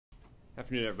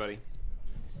Afternoon, everybody.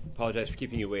 Apologize for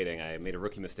keeping you waiting. I made a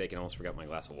rookie mistake and almost forgot my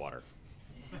glass of water.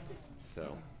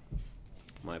 So,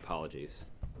 my apologies.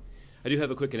 I do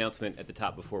have a quick announcement at the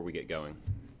top before we get going.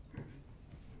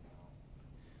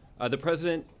 The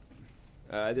President,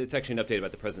 it's actually an update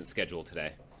about the President's schedule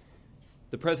today.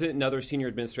 The President and other senior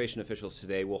administration officials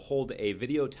today will hold a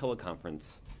video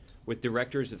teleconference with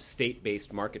directors of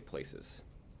state-based marketplaces.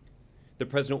 The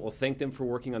President will thank them for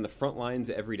working on the front lines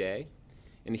every day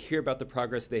and hear about the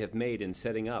progress they have made in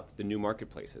setting up the new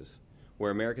marketplaces,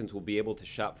 where Americans will be able to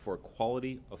shop for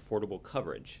quality, affordable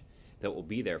coverage that will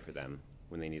be there for them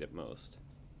when they need it most.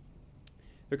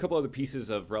 There are a couple other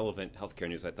pieces of relevant healthcare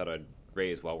news I thought I'd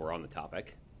raise while we're on the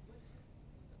topic.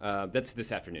 That's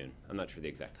this afternoon. I'm not sure the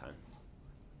exact time.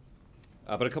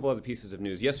 But a couple other pieces of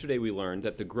news. Yesterday we learned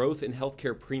that the growth in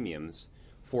healthcare premiums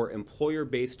for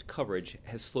employer-based coverage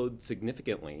has slowed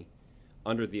significantly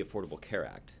under the Affordable Care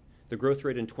Act. The growth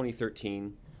rate in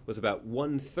 2013 was about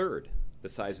 1/3 the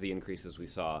size of the increases we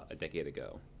saw a decade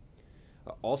ago.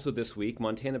 Also this week,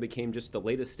 Montana became just the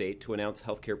latest state to announce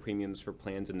healthcare premiums for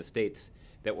plans in the states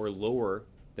that were lower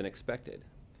than expected.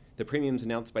 The premiums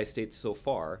announced by states so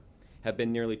far have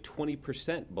been nearly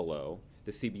 20% below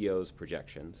the CBO's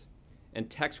projections, and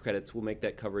tax credits will make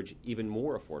that coverage even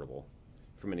more affordable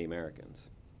for many Americans.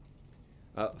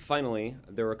 Finally,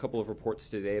 there were a couple of reports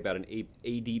today about an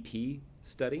ADP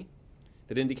study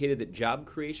that indicated that job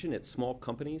creation at small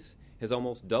companies has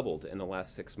almost doubled in the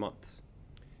last 6 months.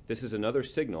 This is another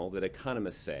signal that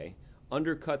economists say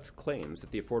undercuts claims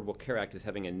that the Affordable Care Act is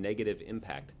having a negative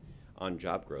impact on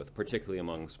job growth, particularly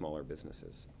among smaller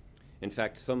businesses. In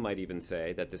fact, some might even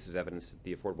say that this is evidence that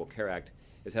the Affordable Care Act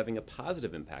is having a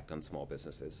positive impact on small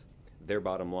businesses, their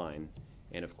bottom line,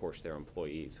 and of course their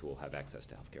employees who will have access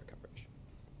to health care coverage.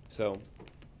 So,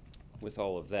 with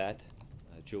all of that,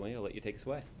 Julie, I'll let you take us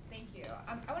away. Thank you.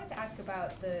 I wanted to ask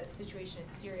about the situation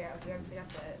in Syria. We obviously got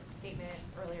the statement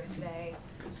earlier today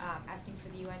asking for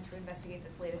the UN to investigate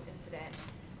this latest incident.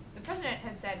 The President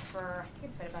has said for, I think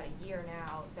it's been about a year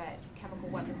now, that chemical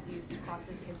weapons use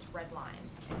crosses his red line.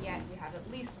 And yet we have at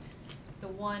least the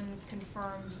one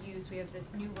confirmed use. We have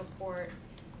this new report.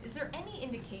 Is there any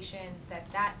indication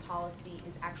that that policy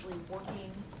is actually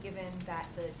working, given that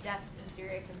the deaths in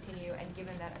Syria continue and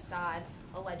given that Assad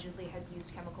allegedly has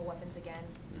used chemical weapons again?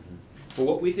 Well,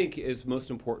 what we think is most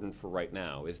important for right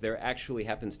now is there actually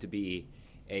happens to be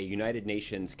a United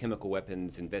Nations chemical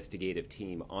weapons investigative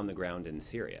team on the ground in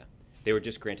Syria. They were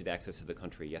just granted access to the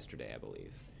country yesterday, I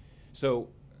believe. So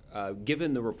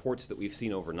given the reports that we've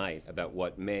seen overnight about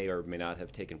what may or may not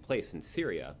have taken place in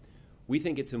Syria, we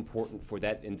think it's important for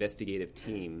that investigative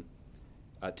team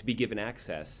to be given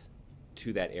access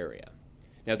to that area.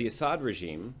 Now, the Assad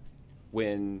regime,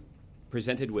 when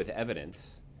presented with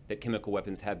evidence that chemical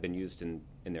weapons have been used in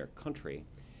their country,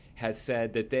 has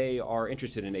said that they are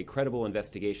interested in a credible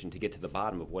investigation to get to the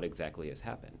bottom of what exactly has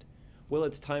happened. Well,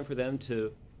 it's time for them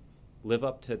to live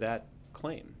up to that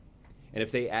claim. And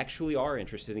if they actually are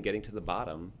interested in getting to the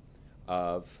bottom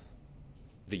of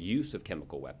the use of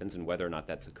chemical weapons and whether or not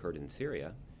that's occurred in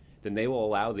Syria, then they will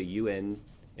allow the UN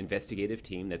investigative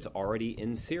team that's already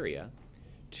in Syria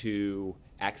to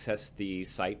access the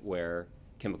site where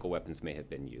chemical weapons may have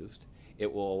been used.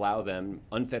 It will allow them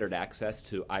unfettered access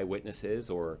to eyewitnesses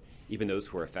or even those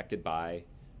who are affected by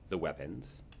the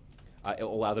weapons. It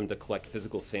will allow them to collect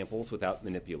physical samples without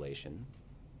manipulation.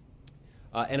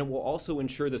 And it will also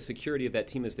ensure the security of that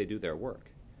team as they do their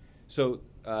work. So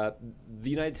the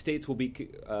United States will be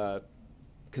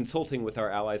consulting with our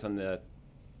allies and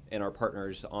our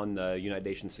partners on the United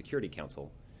Nations Security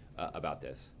Council about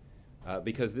this,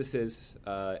 because this is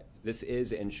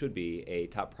and should be a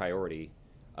top priority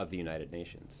of the United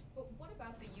Nations. But what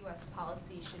about the U.S.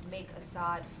 policy should make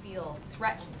Assad feel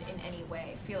threatened in any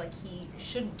way, feel like he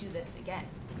shouldn't do this again?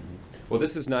 Well,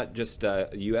 this is not just a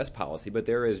U.S. policy, but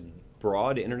there is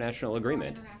broad international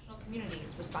agreement. International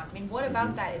community's response. I mean, what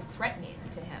about that is threatening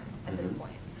to him at this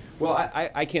point? Well,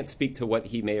 I can't speak to what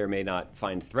he may or may not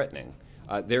find threatening.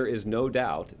 There is no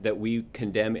doubt that we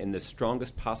condemn in the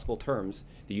strongest possible terms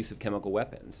the use of chemical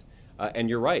weapons. And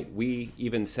you're right, we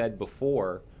even said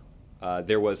before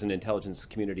there was an intelligence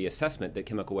community assessment that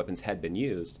chemical weapons had been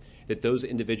used, that those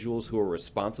individuals who are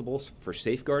responsible for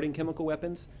safeguarding chemical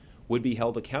weapons would be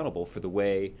held accountable for the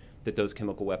way that those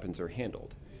chemical weapons are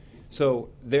handled. So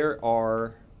there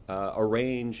are a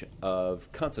range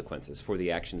of consequences for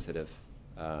the actions that have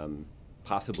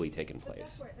possibly taken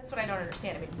place. That's what I don't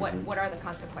understand. I mean, what are the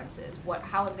consequences?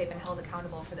 How have they been held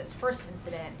accountable for this first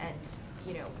incident? And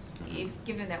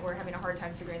given that we're having a hard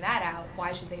time figuring that out,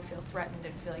 why should they feel threatened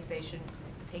and feel like they shouldn't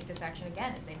take this action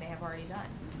again, as they may have already done?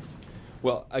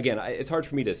 Well, again, it's hard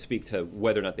for me to speak to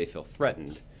whether or not they feel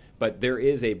threatened, but there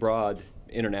is a broad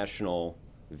international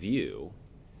view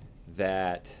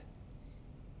that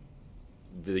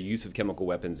the use of chemical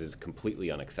weapons is completely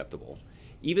unacceptable.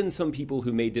 Even some people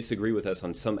who may disagree with us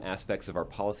on some aspects of our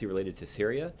policy related to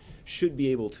Syria should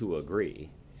be able to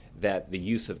agree that the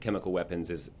use of chemical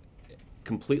weapons is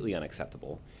completely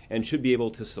unacceptable and should be able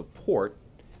to support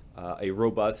a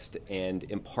robust and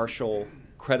impartial,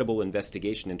 credible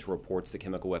investigation into reports that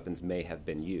chemical weapons may have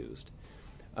been used.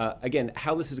 Again,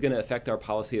 how this is going to affect our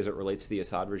policy as it relates to the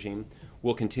Assad regime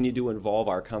will continue to involve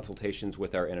our consultations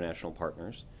with our international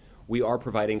partners. We are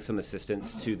providing some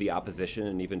assistance to the opposition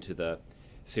and even to the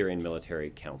Syrian Military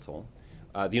Council.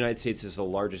 The United States is the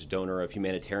largest donor of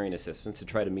humanitarian assistance to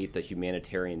try to meet the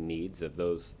humanitarian needs of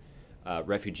those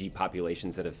refugee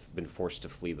populations that have been forced to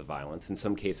flee the violence. In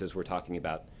some cases, we're talking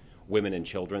about women and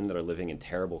children that are living in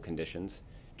terrible conditions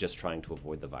just trying to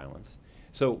avoid the violence.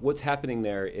 So what's happening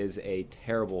there is a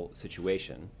terrible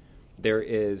situation. There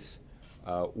is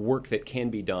work that can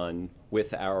be done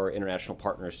with our international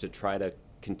partners to try to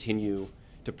continue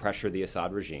to pressure the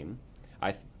Assad regime.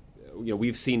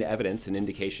 We've seen evidence and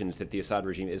indications that the Assad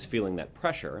regime is feeling that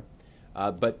pressure,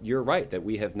 but you're right that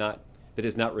that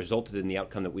has not resulted in the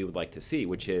outcome that we would like to see,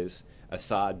 which is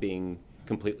Assad being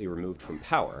completely removed from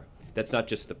power. That's not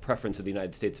just the preference of the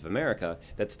United States of America,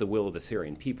 that's the will of the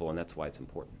Syrian people, and that's why it's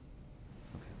important.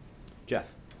 Okay.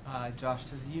 Jeff. Josh,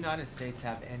 does the United States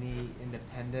have any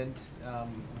independent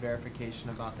verification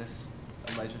about this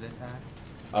alleged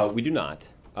attack? We do not.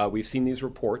 We've seen these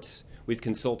reports. We've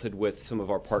consulted with some of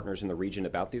our partners in the region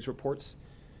about these reports.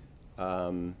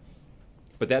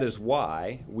 But that is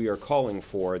why we are calling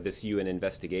for this UN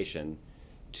investigation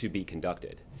to be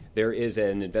conducted. There is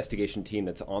an investigation team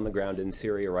that's on the ground in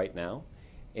Syria right now,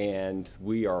 and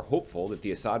we are hopeful that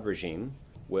the Assad regime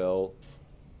will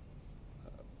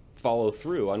follow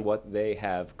through on what they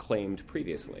have claimed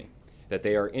previously, that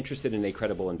they are interested in a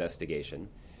credible investigation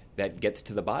that gets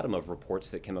to the bottom of reports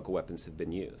that chemical weapons have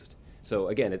been used. So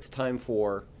again, it's time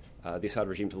for the Assad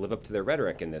regime to live up to their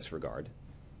rhetoric in this regard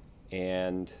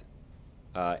and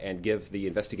give the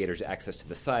investigators access to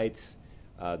the sites,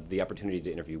 the opportunity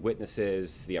to interview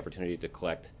witnesses, the opportunity to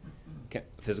collect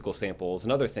physical samples,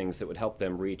 and other things that would help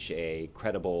them reach a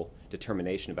credible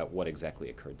determination about what exactly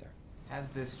occurred there. Has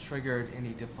this triggered any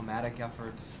diplomatic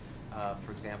efforts?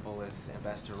 For example, is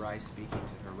Ambassador Rice speaking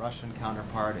to her Russian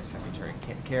counterpart? Is Secretary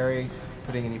Kerry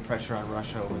putting any pressure on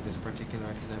Russia over this particular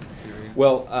incident in Syria?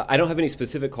 Well, I don't have any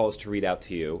specific calls to read out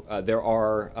to you. There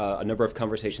are a number of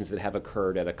conversations that have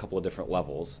occurred at a couple of different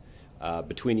levels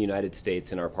between the United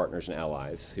States and our partners and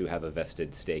allies who have a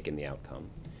vested stake in the outcome.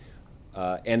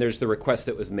 And there's the request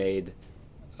that was made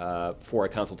for a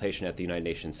consultation at the United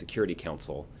Nations Security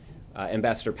Council.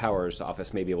 Ambassador Power's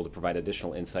office may be able to provide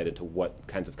additional insight into what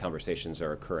kinds of conversations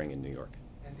are occurring in New York.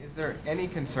 And is there any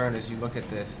concern as you look at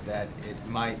this that it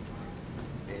might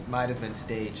have been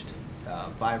staged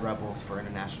by rebels for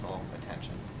international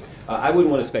attention? I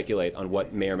wouldn't want to speculate on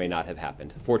what may or may not have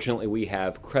happened. Fortunately, we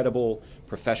have credible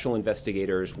professional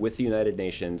investigators with the United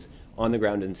Nations on the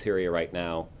ground in Syria right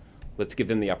now. Let's give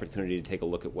them the opportunity to take a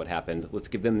look at what happened. Let's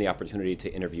give them the opportunity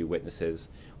to interview witnesses.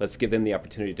 Let's give them the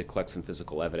opportunity to collect some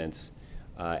physical evidence,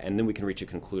 and then we can reach a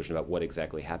conclusion about what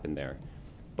exactly happened there.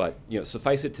 But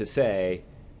suffice it to say,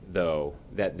 though,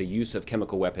 that the use of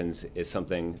chemical weapons is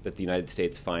something that the United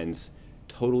States finds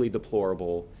totally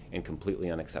deplorable and completely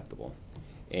unacceptable.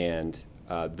 And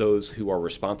those who are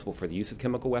responsible for the use of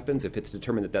chemical weapons, if it's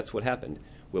determined that that's what happened,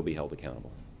 will be held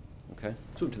accountable. Okay?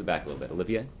 Let's move to the back a little bit.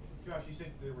 Olivier? Josh, you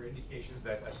said there were indications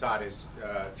that Assad is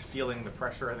feeling the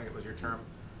pressure, I think it was your term.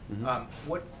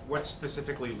 Mm-hmm. What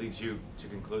specifically leads you to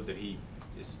conclude that he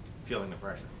is feeling the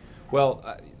pressure?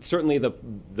 Well, certainly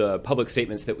the public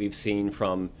statements that we've seen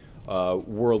from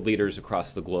world leaders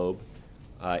across the globe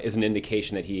is an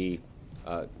indication that he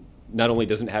not only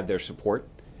doesn't have their support,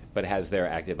 but has their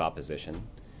active opposition.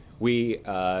 We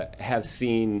have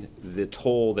seen the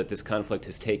toll that this conflict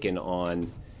has taken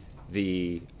on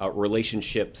the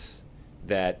relationships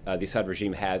that the Assad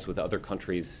regime has with other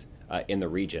countries in the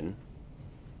region,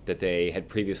 that they had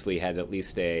previously had at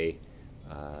least a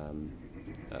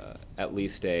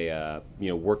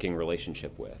working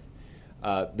relationship with.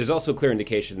 There's also clear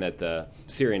indication that the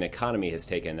Syrian economy has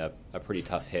taken a pretty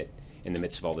tough hit in the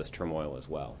midst of all this turmoil as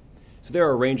well. So there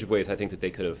are a range of ways I think that they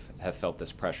could have felt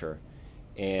this pressure.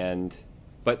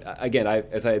 But again,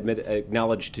 as I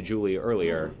acknowledged to Julie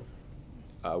earlier,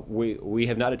 we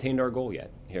have not attained our goal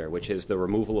yet here, which is the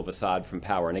removal of Assad from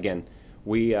power. And again,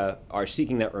 we are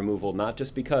seeking that removal not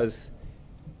just because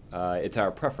it's our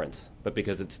preference, but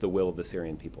because it's the will of the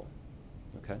Syrian people.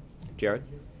 Okay? Jared?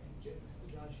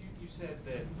 Josh, you said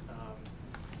that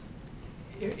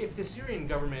if the Syrian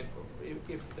government,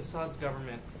 if Assad's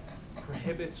government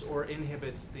prohibits or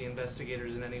inhibits the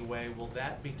investigators in any way, will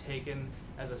that be taken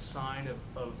as a sign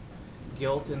of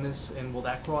guilt in this, and will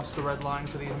that cross the red line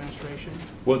for the administration?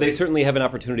 Well, they certainly have an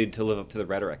opportunity to live up to the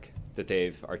rhetoric that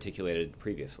they've articulated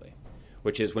previously,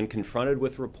 which is when confronted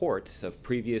with reports of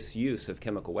previous use of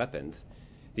chemical weapons,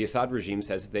 the Assad regime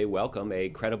says they welcome a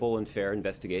credible and fair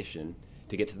investigation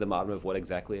to get to the bottom of what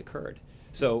exactly occurred.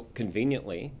 So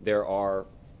conveniently, there are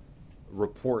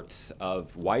reports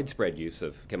of widespread use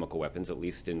of chemical weapons, at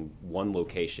least in one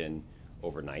location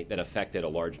overnight, that affected a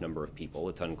large number of people.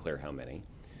 It's unclear how many.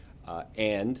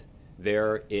 And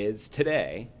there is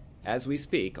today, as we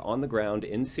speak, on the ground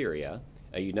in Syria,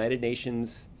 a United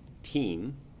Nations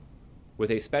team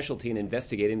with a specialty in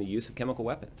investigating the use of chemical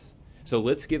weapons. So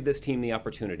let's give this team the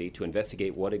opportunity to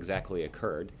investigate what exactly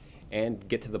occurred and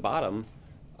get to the bottom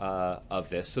of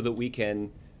this so that we can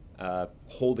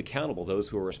hold accountable those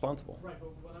who are responsible. Right,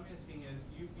 but what I'm asking is,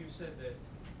 you said that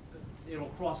it'll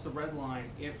cross the red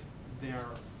line if their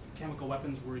chemical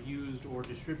weapons were used or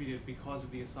distributed because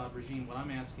of the Assad regime. What I'm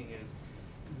asking is,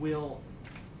 will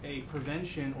a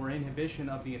prevention or inhibition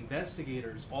of the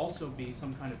investigators also be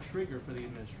some kind of trigger for the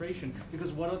administration?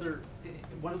 Because what other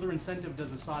incentive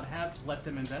does Assad have to let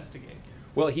them investigate?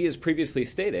 Well, he has previously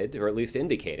stated, or at least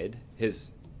indicated,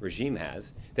 his regime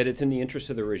has, that it's in the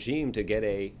interest of the regime to get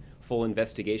a full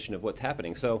investigation of what's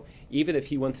happening. So even if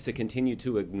he wants to continue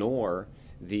to ignore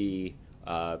the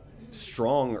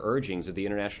strong urgings of the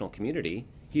international community,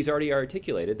 he's already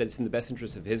articulated that it's in the best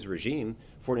interest of his regime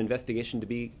for an investigation to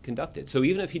be conducted. So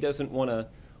even if he doesn't want to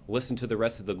listen to the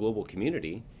rest of the global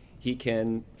community, he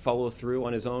can follow through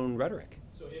on his own rhetoric.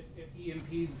 So if he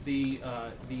impedes the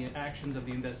actions of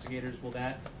the investigators, will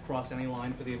that cross any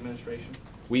line for the administration?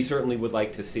 We certainly would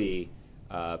like to see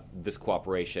this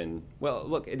cooperation. Well,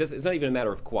 look, it's not even a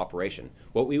matter of cooperation.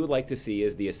 What we would like to see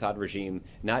is the Assad regime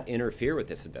not interfere with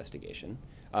this investigation.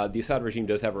 The Assad regime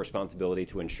does have a responsibility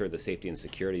to ensure the safety and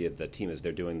security of the team as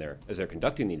they're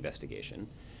conducting the investigation.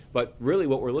 But really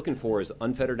what we're looking for is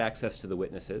unfettered access to the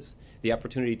witnesses, the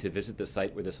opportunity to visit the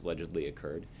site where this allegedly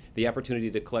occurred, the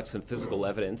opportunity to collect some physical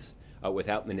evidence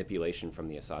without manipulation from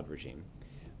the Assad regime.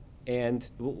 And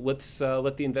let's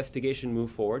let the investigation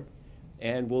move forward,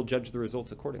 and we'll judge the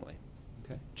results accordingly.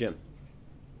 Okay, Jim.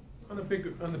 On the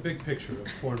big picture of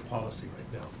foreign policy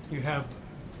right now, you have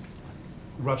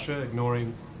Russia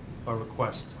ignoring our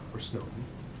request for Snowden,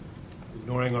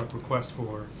 ignoring our request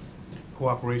for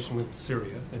cooperation with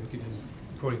Syria and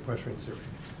putting pressure in Syria.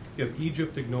 You have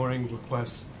Egypt ignoring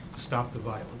requests to stop the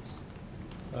violence.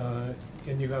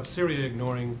 And you have Syria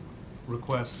ignoring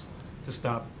requests to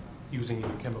stop using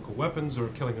either chemical weapons or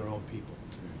killing their own people.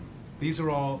 These are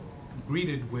all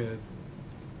greeted with,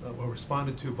 or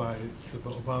responded to by the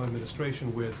Obama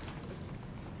administration with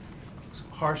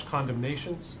harsh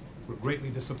condemnations. We're greatly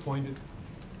disappointed.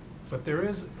 But there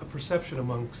is a perception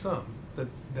among some that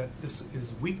this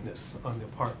is weakness on the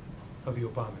part of the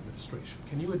Obama administration.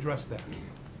 Can you address that?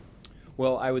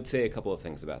 Well, I would say a couple of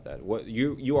things about that. What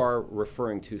you are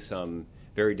referring to some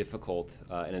very difficult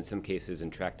and in some cases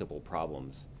intractable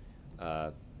problems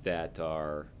that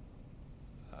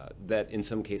in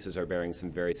some cases are bearing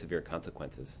some very severe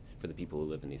consequences for the people who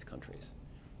live in these countries.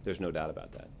 There's no doubt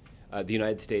about that. The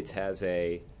United States has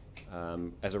a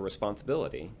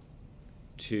responsibility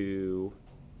to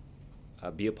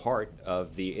be a part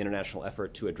of the international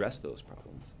effort to address those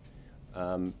problems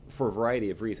for a variety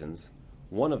of reasons.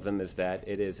 One of them is that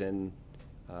it is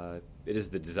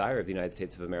the desire of the United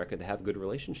States of America to have good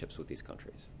relationships with these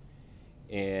countries.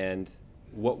 And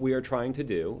what we are trying to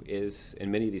do is,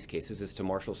 in many of these cases, is to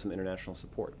marshal some international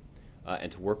support and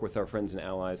to work with our friends and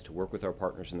allies, to work with our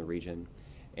partners in the region.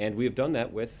 And we have done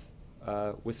that with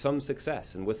some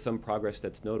success and with some progress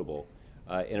that's notable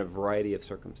in a variety of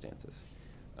circumstances.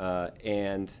 What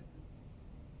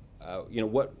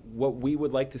we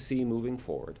would like to see moving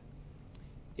forward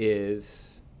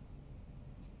is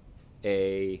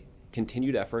a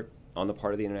continued effort on the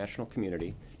part of the international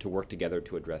community to work together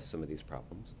to address some of these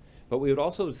problems. But we would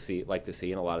also like to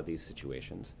see in a lot of these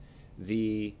situations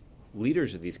the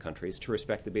leaders of these countries to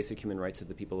respect the basic human rights of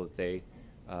the people that they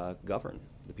govern,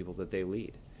 the people that they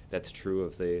lead. That's true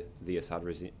of the Assad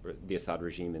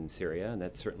regime in Syria, and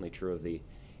that's certainly true of the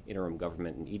interim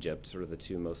government in Egypt, sort of the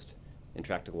two most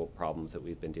intractable problems that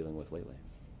we've been dealing with lately.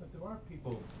 But there are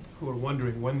people who are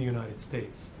wondering when the United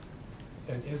States,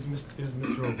 and is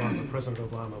Mr. Obama, President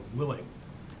Obama, willing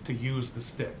to use the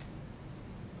stick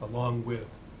along with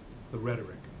the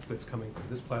rhetoric that's coming from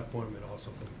this platform and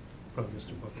also from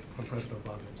President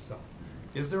Obama himself.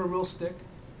 Is there a real stick?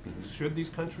 Should these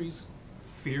countries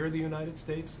fear the United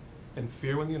States and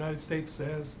fear when the United States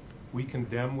says, we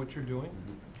condemn what you're doing?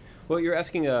 Well, you're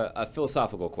asking a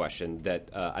philosophical question that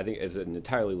I think is an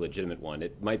entirely legitimate one.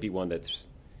 It might be one that's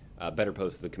better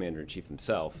posed to the Commander-in-Chief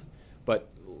himself. But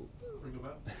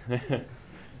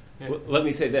well, let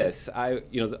me say this. I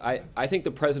think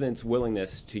the President's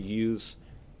willingness to use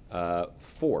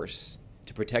force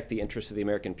to protect the interests of the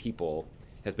American people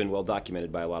has been well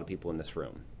documented by a lot of people in this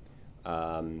room.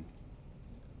 I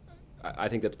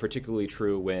think that's particularly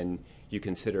true when you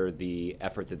consider the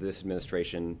effort that this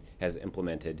administration has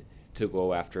implemented to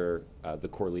go after the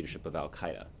core leadership of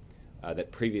al-Qaeda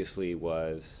that previously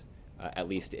was at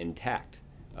least intact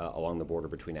along the border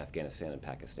between Afghanistan and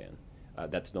Pakistan.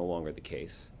 That's no longer the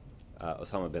case.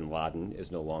 Osama bin Laden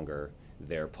is no longer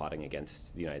there plotting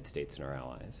against the United States and our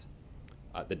allies.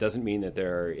 That doesn't mean that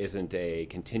there isn't a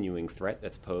continuing threat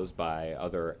that's posed by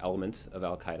other elements of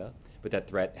al-Qaeda, but that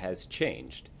threat has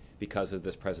changed because of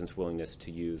this President's willingness to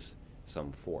use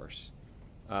some force.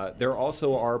 There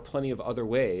also are plenty of other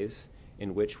ways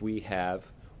in which we have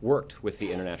worked with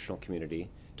the international community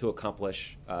to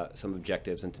accomplish some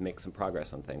objectives and to make some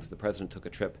progress on things. The President took a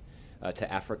trip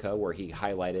to Africa where he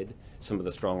highlighted some of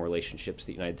the strong relationships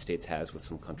the United States has with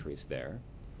some countries there.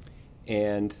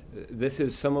 And this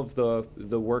is some of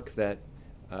the work that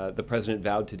the President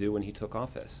vowed to do when he took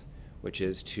office, which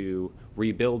is to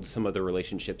rebuild some of the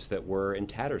relationships that were in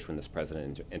tatters when this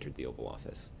President entered the Oval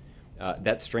Office.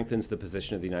 That strengthens the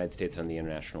position of the United States on the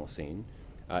international scene.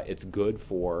 It's good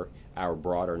for our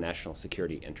broader national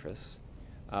security interests.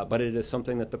 But it is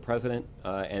something that the President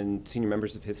and senior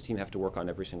members of his team have to work on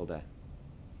every single day.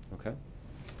 Okay?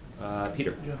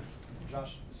 Peter. Yes.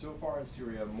 Josh, so far in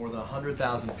Syria, more than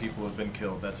 100,000 people have been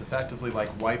killed. That's effectively like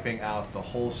wiping out the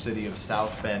whole city of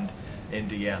South Bend,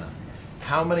 Indiana.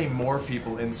 How many more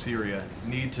people in Syria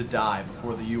need to die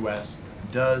before the U.S.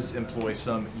 does employ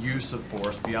some use of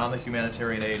force beyond the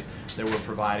humanitarian aid that we're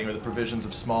providing or the provisions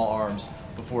of small arms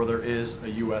before there is a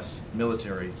U.S.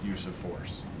 military use of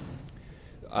force?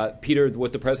 Peter,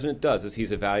 what the President does is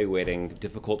he's evaluating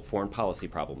difficult foreign policy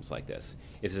problems like this,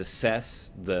 is assess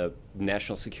the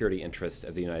national security interests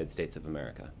of the United States of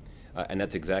America. And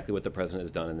that's exactly what the President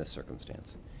has done in this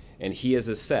circumstance. And he has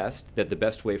assessed that the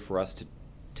best way for us to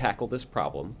tackle this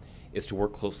problem is to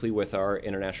work closely with our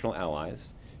international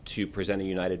allies to present a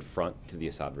united front to the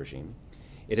Assad regime.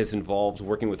 It has involved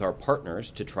working with our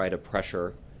partners to try to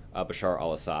pressure Bashar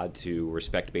al-Assad to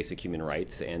respect basic human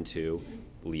rights and to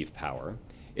leave power.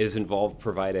 It has involved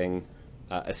providing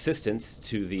assistance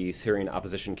to the Syrian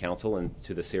Opposition Council and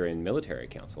to the Syrian Military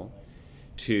Council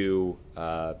to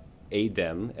aid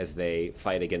them as they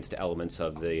fight against elements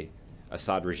of the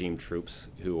Assad regime troops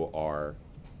who are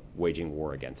waging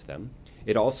war against them.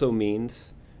 It also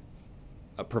means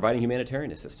providing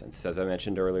humanitarian assistance. As I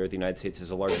mentioned earlier, the United States is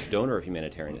the largest donor of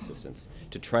humanitarian assistance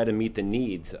to try to meet the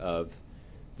needs of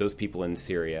those people in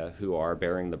Syria who are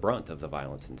bearing the brunt of the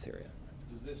violence in Syria.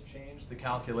 Does this change the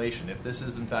calculation? If this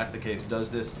is in fact the case,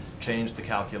 does this change the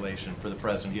calculation for the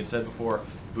President? He had said before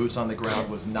boots on the ground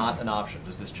was not an option.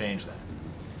 Does this change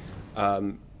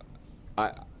that?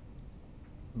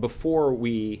 Before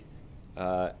we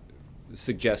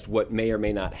suggest what may or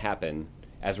may not happen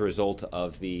as a result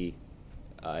of the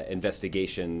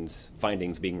investigation's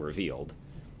findings being revealed,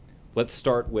 let's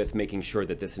start with making sure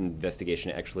that this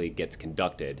investigation actually gets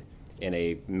conducted in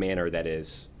a manner that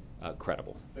is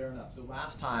credible. Fair enough. So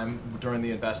last time during the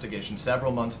investigation,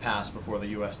 several months passed before the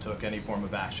U.S. took any form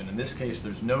of action. In this case,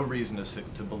 there's no reason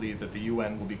to believe that the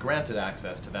UN will be granted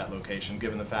access to that location,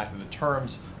 given the fact that the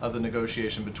terms of the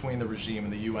negotiation between the regime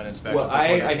and the UN inspector. Well,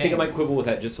 I think I might quibble with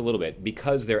that just a little bit,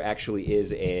 because there actually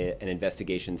is an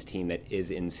investigations team that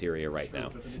is in Syria right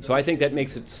now. So I think that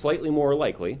makes it slightly more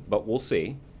likely, but we'll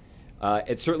see.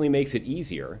 It certainly makes it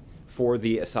easier for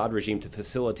the Assad regime to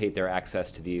facilitate their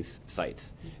access to these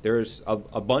sites. There's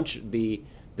a bunch, the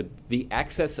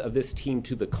access of this team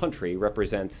to the country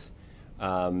represents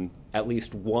at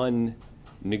least one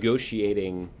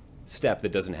negotiating step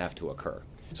that doesn't have to occur.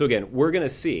 So again, we're going to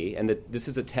see, and this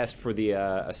is a test for the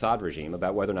Assad regime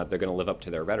about whether or not they're going to live up to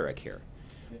their rhetoric here.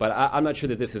 But I'm not sure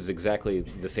that this is exactly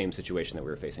the same situation that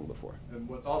we were facing before. And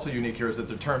what's also unique here is that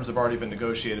the terms have already been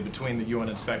negotiated between the UN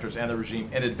inspectors and the regime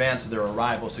in advance of their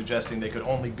arrival, suggesting they could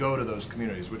only go to those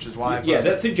communities, which is why... Yeah,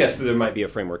 that suggests that there might be a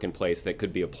framework in place that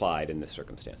could be applied in this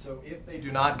circumstance. So if they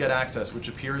do not get access, which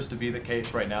appears to be the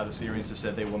case right now, the Syrians have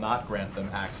said they will not grant them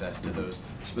access to those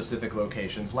specific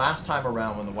locations. Last time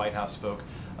around when the White House spoke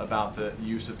about the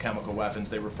use of chemical weapons,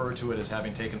 they referred to it as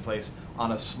having taken place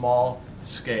on a small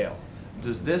scale.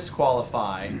 Does this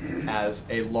qualify as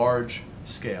a large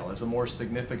scale, as a more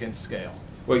significant scale?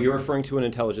 Well, you're referring to an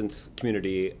intelligence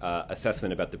community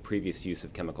assessment about the previous use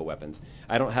of chemical weapons.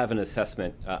 I don't have an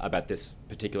assessment about this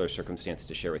particular circumstance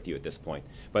to share with you at this point,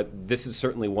 but this is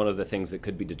certainly one of the things that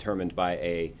could be determined by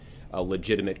a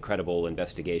legitimate, credible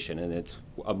investigation, and it's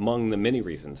among the many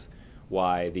reasons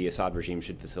why the Assad regime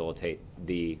should facilitate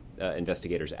the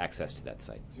investigators' access to that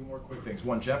site. Two more quick things.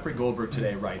 One, Jeffrey Goldberg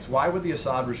today writes, why would the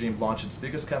Assad regime launch its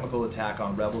biggest chemical attack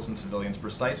on rebels and civilians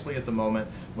precisely at the moment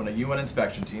when a UN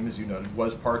inspection team, as you noted,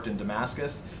 was parked in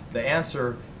Damascus? The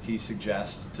answer, he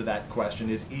suggests, to that question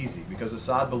is easy, because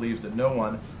Assad believes that no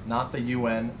one, not the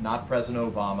UN, not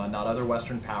President Obama, not other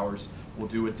Western powers, will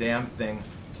do a damn thing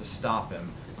to stop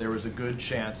him. There is a good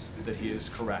chance that he is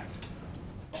correct.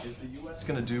 Is the U.S.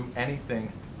 going to do anything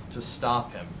to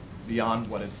stop him beyond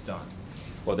what it's done?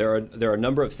 Well, there are a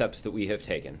number of steps that we have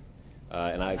taken,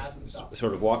 and I've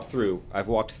sort of walked through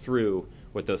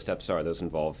what those steps are. Those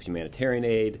involve humanitarian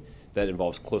aid, that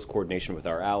involves close coordination with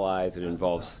our allies, it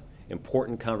involves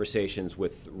important conversations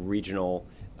with regional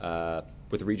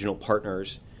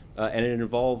partners, and it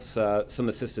involves some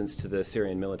assistance to the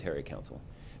Syrian Military Council.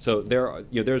 So there are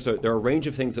a range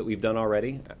of things that we've done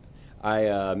already.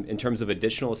 In terms of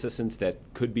additional assistance that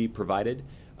could be provided,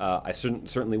 I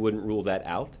certainly wouldn't rule that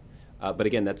out. But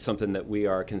again, that's something that we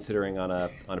are considering on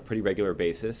a pretty regular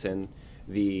basis. And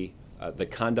the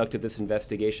conduct of this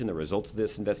investigation, the results of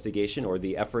this investigation, or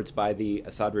the efforts by the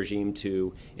Assad regime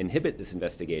to inhibit this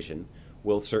investigation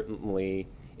will certainly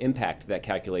impact that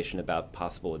calculation about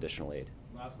possible additional aid.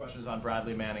 Last question is on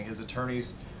Bradley Manning. His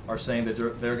attorneys are saying that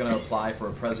they're going to apply for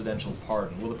a presidential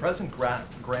pardon. Will the president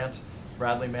grant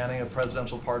Bradley Manning a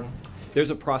presidential pardon? There's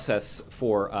a process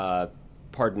for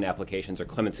pardon applications, or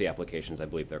clemency applications, I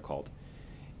believe they're called.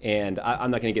 And I'm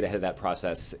not going to get ahead of that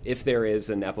process. If there is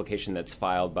an application that's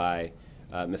filed by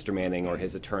Mr. Manning or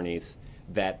his attorneys,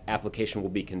 that application will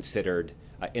be considered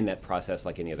in that process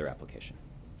like any other application.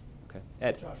 Okay,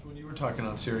 Ed. Josh, when you were talking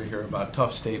on Syria here about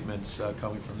tough statements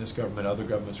coming from this government, other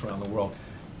governments around the world,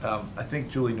 I think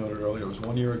Julie noted earlier, it was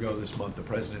 1 year ago this month, the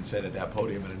president said at that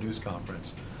podium at a news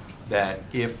conference that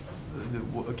if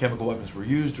the chemical weapons were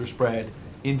used or spread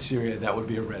in Syria, that would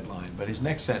be a red line. But his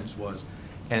next sentence was,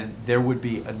 and there would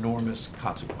be enormous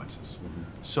consequences. Mm-hmm.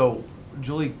 So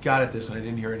Julie got at this, and I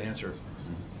didn't hear an answer.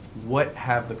 Mm-hmm. What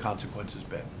have the consequences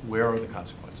been? Where are the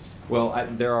consequences? Well,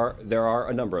 there are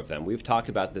a number of them. We've talked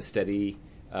about the steady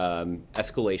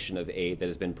escalation of aid that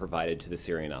has been provided to the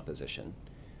Syrian opposition.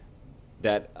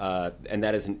 And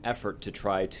that is an effort to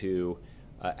try to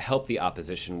help the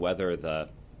opposition weather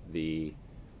the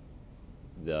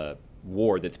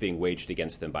war that's being waged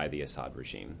against them by the Assad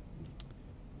regime.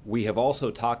 We have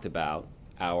also talked about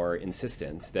our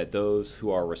insistence that those who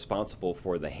are responsible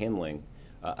for the handling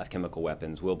of chemical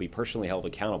weapons will be personally held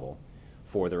accountable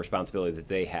for the responsibility that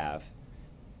they have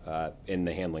in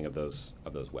the handling of those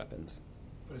weapons.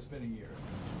 But it's been a year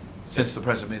since the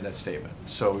president made that statement.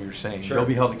 So you're saying Sure. they'll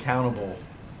be held accountable.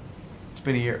 It's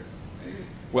been a year.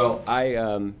 Well,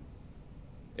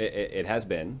 it has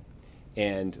been,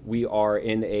 and we are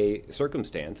in a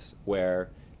circumstance where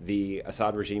the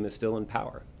Assad regime is still in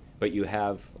power, but you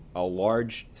have a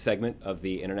large segment of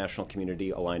the international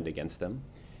community aligned against them.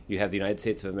 You have the United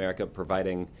States of America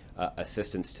providing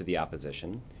assistance to the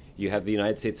opposition. You have the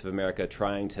United States of America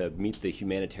trying to meet the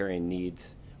humanitarian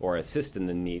needs or assist in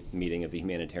the meeting of the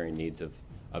humanitarian needs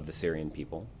of the Syrian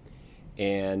people.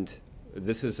 And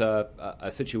this is a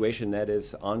situation that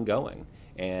is ongoing.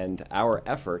 And our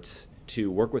efforts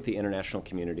to work with the international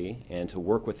community and to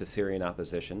work with the Syrian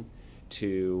opposition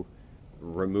to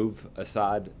remove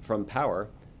Assad from power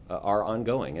are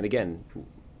ongoing. And again,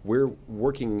 we're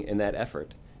working in that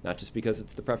effort, not just because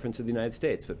it's the preference of the United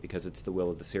States, but because it's the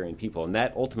will of the Syrian people. And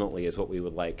that ultimately is what we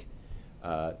would like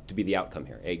to be the outcome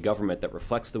here, a government that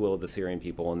reflects the will of the Syrian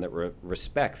people and that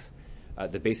respects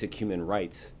the basic human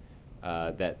rights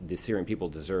that the Syrian people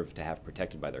deserve to have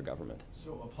protected by their government.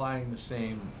 So applying the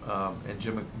same, and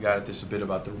Jim got at this a bit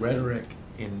about the rhetoric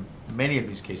in many of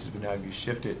these cases, but now you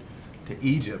shift it to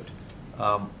Egypt,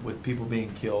 with people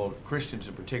being killed, Christians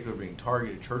in particular being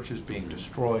targeted, churches being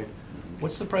destroyed.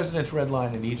 What's the president's red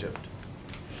line in Egypt?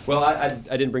 Well, I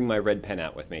didn't bring my red pen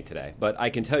out with me today, but I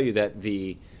can tell you that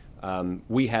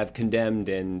we have condemned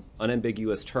in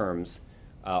unambiguous terms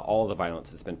all the violence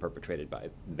that's been perpetrated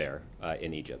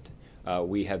in Egypt.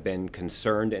 We have been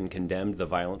concerned and condemned the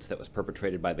violence that was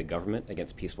perpetrated by the government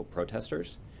against peaceful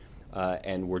protesters,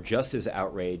 and we're just as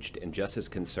outraged and just as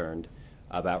concerned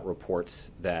about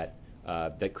reports that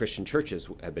Christian churches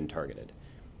have been targeted.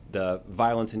 The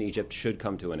violence in Egypt should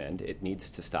come to an end. It needs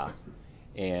to stop.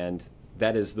 And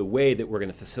that is the way that we're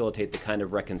going to facilitate the kind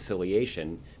of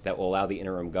reconciliation that will allow the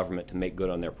interim government to make good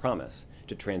on their promise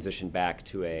to transition back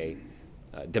to a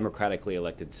democratically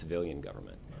elected civilian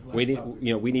government. We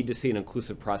need to see an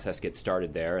inclusive process get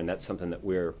started there, and that's something that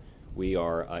we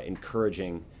are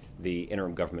encouraging the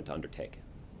interim government to undertake.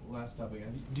 Last topic.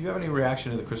 Do you have any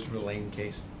reaction to the Christopher Lane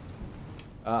case?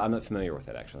 I'm not familiar with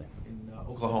that, actually. In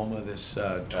Oklahoma, this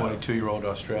 22-year-old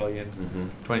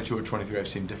Australian, 22 or 23, I've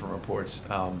seen different reports,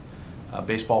 a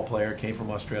baseball player came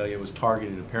from Australia, was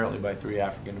targeted apparently by 3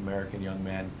 African-American young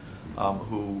men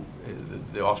who,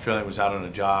 the Australian was out on a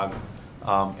jog,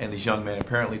 and these young men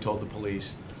apparently told the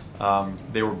police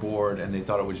they were bored and they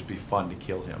thought it would just be fun to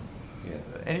kill him.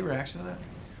 Any reaction to that?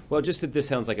 Well, just that this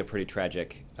sounds like a pretty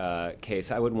tragic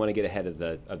case. I wouldn't want to get ahead of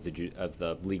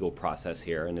the legal process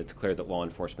here, and it's clear that law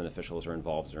enforcement officials are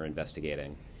involved and are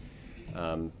investigating.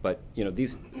 But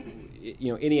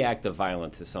any act of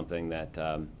violence is something that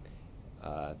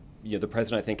the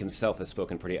president, I think himself, has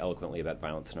spoken pretty eloquently about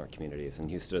violence in our communities, and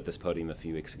he stood at this podium a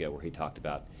few weeks ago where he talked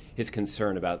about his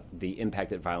concern about the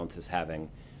impact that violence is having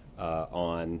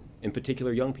on, in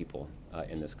particular, young people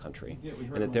in this country. Yeah, we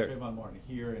heard from Trayvon Martin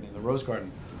here and in the Rose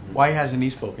Garden. Why hasn't he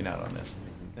spoken out on this,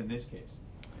 in this case?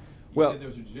 You said there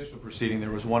was a judicial proceeding. There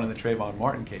was one in the Trayvon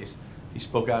Martin case. He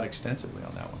spoke out extensively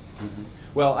on that one.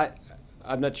 Well,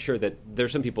 I'm not sure that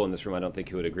there's some people in this room I don't think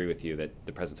who would agree with you that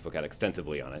the president spoke out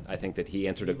extensively on it. I think that he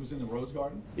answered He was in the Rose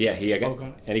Garden? Yeah, he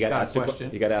got asked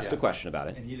a question about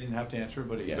it. And he didn't have to answer it,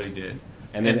 but he did.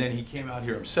 And then he came out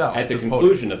here himself at the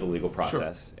conclusion of the legal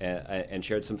process and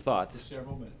shared some thoughts. For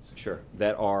several minutes. Sure.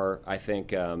 That are, I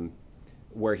think,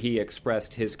 where he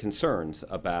expressed his concerns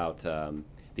about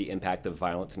the impact of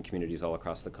violence in communities all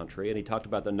across the country. And he talked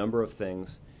about the number of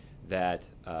things that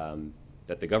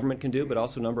the government can do, but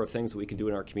also a number of things that we can do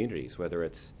in our communities, whether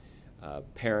it's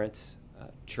parents,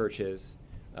 churches,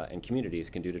 and communities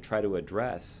can do to try to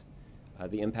address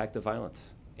the impact of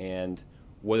violence, and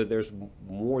whether there's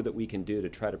more that we can do to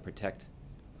try to protect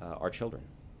our children.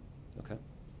 Okay?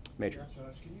 Major.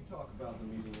 Josh, can you talk about the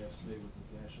meeting yesterday with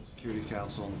the National Security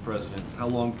Council and the President? How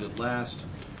long did it last?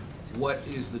 What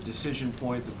is the decision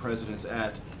point the President's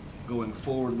at going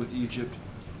forward with Egypt?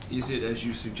 Is it, as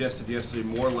you suggested yesterday,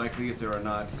 more likely if there are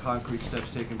not concrete steps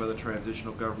taken by the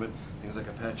transitional government, things like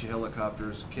Apache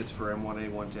helicopters, kits for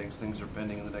M1A1 tanks, things are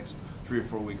pending in the next 3 or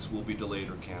 4 weeks, will be delayed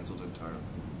or canceled entirely?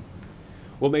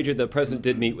 Well, Major, the President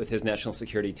did meet with his national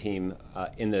security team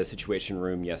in the Situation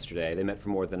Room yesterday. They met for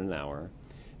more than an hour.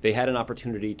 They had an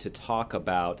opportunity to talk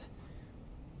about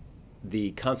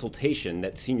the consultation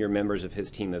that senior members of his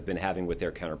team have been having with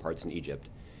their counterparts in Egypt.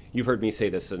 You've heard me say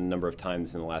this a number of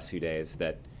times in the last few days,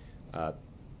 that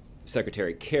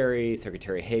Secretary Kerry,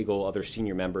 Secretary Hagel, other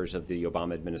senior members of the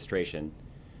Obama administration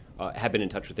have been in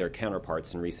touch with their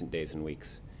counterparts in recent days and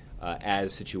weeks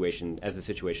as the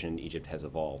situation in Egypt has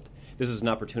evolved. This is an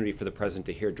opportunity for the President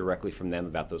to hear directly from them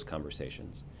about those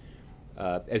conversations.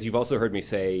 As you've also heard me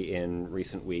say in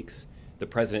recent weeks, the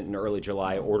President in early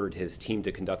July ordered his team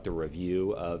to conduct a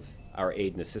review of our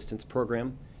aid and assistance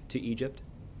program to Egypt.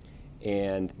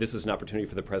 And this was an opportunity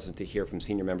for the President to hear from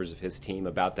senior members of his team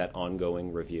about that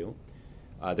ongoing review.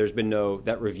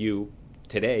 That review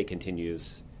today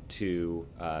continues to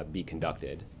be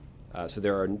conducted. So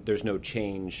there's no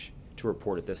change to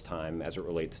report at this time as it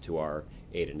relates to our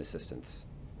aid and assistance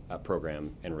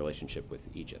program and relationship with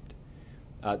Egypt.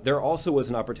 There also was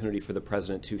an opportunity for the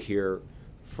President to hear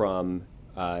from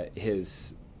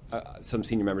some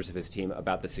senior members of his team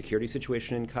about the security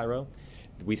situation in Cairo.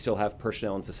 We still have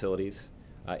personnel and facilities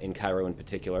in Cairo in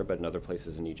particular, but in other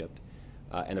places in Egypt.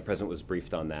 And the President was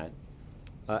briefed on that.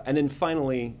 And then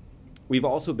finally, we've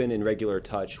also been in regular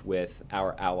touch with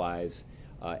our allies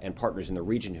and partners in the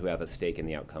region who have a stake in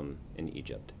the outcome in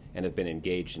Egypt and have been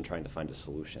engaged in trying to find a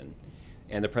solution.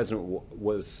 And the President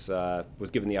was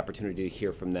given the opportunity to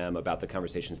hear from them about the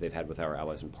conversations they've had with our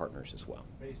allies and partners as well.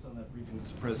 Based on that briefing,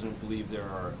 does the President believe there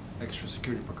are extra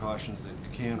security precautions that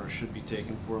can or should be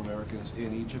taken for Americans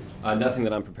in Egypt? Nothing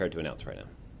that I'm prepared to announce right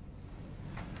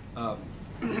now.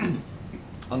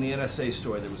 On the NSA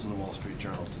story that was in the Wall Street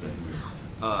Journal today,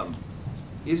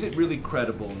 is it really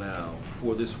credible now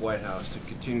for this White House to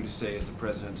continue to say, as the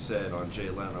President said on Jay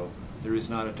Leno, there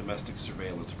is not a domestic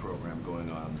surveillance program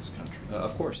going on in this country?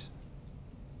 Of course.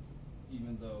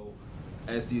 Even though,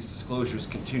 as these disclosures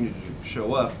continue to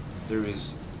show up, there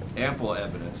is ample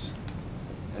evidence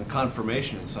and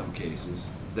confirmation in some cases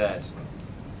that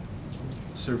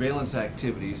surveillance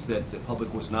activities that the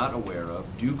public was not aware of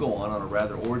do go on a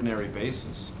rather ordinary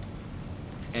basis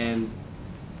and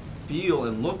feel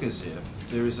and look as if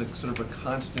there is a sort of a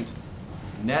constant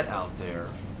net out there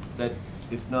that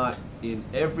if not in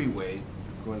every way,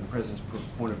 according to the President's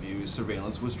point of view,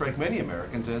 surveillance would strike many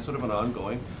Americans as sort of an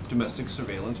ongoing domestic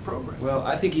surveillance program. Well,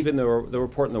 I think even the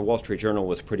report in the Wall Street Journal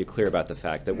was pretty clear about the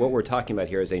fact that what we're talking about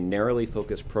here is a narrowly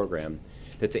focused program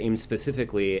that's aimed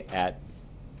specifically at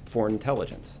foreign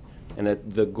intelligence. And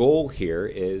that the goal here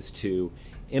is to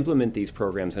implement these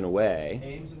programs in a way.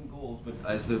 Aims and goals, but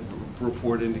as the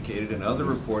report indicated and other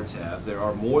reports have, there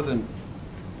are more than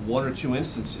one or two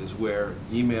instances where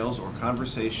emails or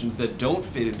conversations that don't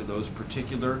fit into those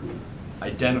particular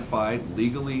identified,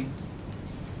 legally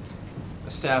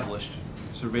established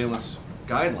surveillance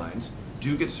guidelines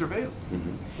do get surveilled.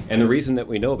 Mm-hmm. And the reason that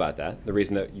we know about that, the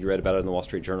reason that you read about it in the Wall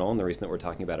Street Journal, and the reason that we're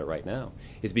talking about it right now,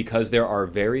 is because there are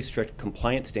very strict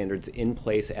compliance standards in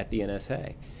place at the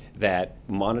NSA that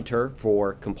monitor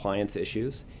for compliance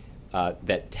issues,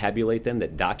 that tabulate them,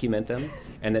 that document them,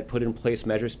 and that put in place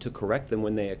measures to correct them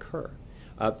when they occur.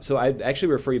 So I'd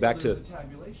actually refer you back to... There's a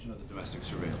tabulation of the domestic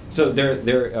surveillance. So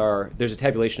there's a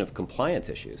tabulation of compliance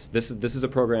issues. This is a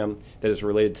program that is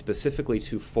related specifically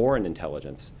to foreign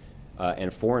intelligence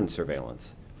and foreign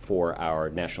surveillance for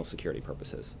our national security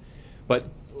purposes. But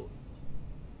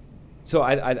so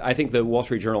I think the Wall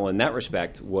Street Journal in that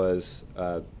respect was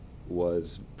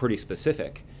pretty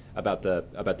specific about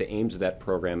the aims of that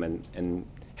program and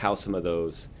how some of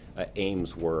those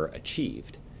aims were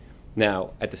achieved.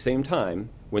 Now, at the same time,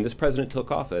 when this president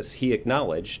took office, he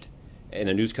acknowledged in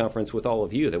a news conference with all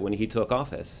of you that when he took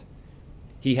office,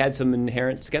 he had some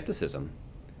inherent skepticism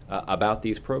about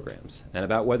these programs and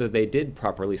about whether they did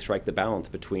properly strike the balance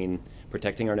between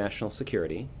protecting our national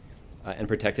security and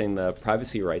protecting the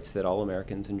privacy rights that all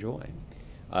Americans enjoy.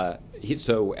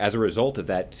 So as a result of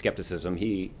that skepticism,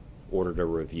 he ordered a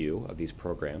review of these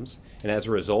programs. And as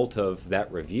a result of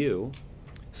that review,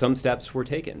 some steps were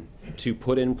taken to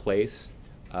put in place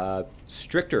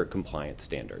stricter compliance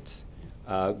standards,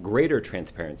 greater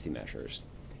transparency measures,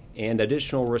 and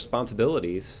additional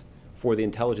responsibilities for the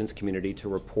intelligence community to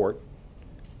report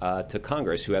to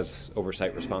Congress, who has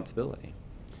oversight responsibility.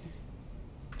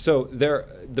 So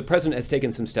the president has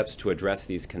taken some steps to address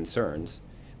these concerns.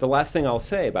 The last thing I'll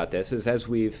say about this is, as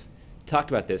we've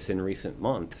talked about this in recent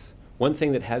months, one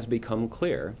thing that has become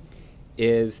clear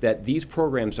is that these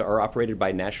programs are operated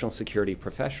by national security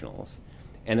professionals,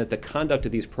 and that the conduct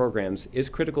of these programs is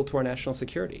critical to our national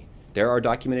security. There are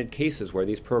documented cases where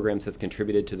these programs have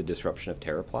contributed to the disruption of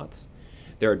terror plots.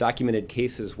 There are documented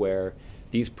cases where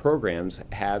these programs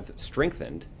have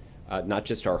strengthened not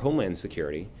just our homeland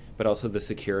security, but also the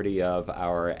security of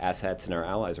our assets and our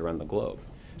allies around the globe.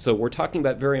 So we're talking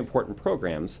about very important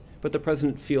programs, but the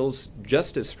president feels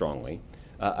just as strongly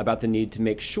about the need to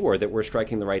make sure that we're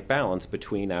striking the right balance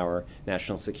between our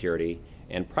national security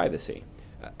and privacy.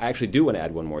 I actually do want to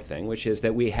add one more thing, which is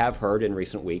that we have heard in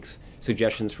recent weeks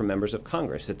suggestions from members of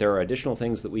Congress that there are additional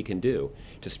things that we can do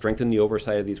to strengthen the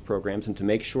oversight of these programs and to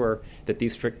make sure that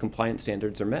these strict compliance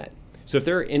standards are met. So if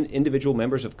there are individual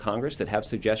members of Congress that have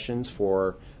suggestions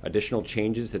for additional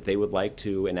changes that they would like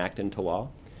to enact into law,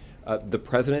 the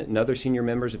president and other senior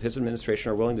members of his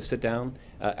administration are willing to sit down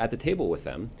at the table with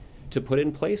them to put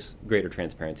in place greater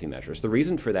transparency measures. The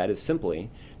reason for that is simply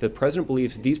that the president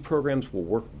believes these programs will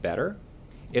work better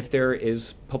if there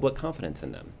is public confidence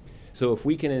in them. So if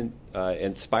we can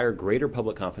inspire greater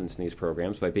public confidence in these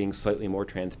programs by being slightly more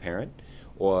transparent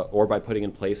or by putting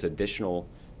in place additional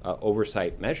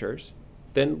oversight measures,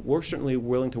 then we're certainly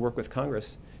willing to work with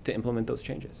Congress to implement those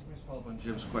changes. Let me follow up on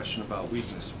Jim's question about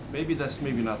weakness. Maybe that's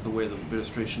not the way the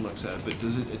administration looks at it, but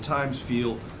does it at times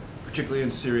feel, particularly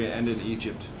in Syria and in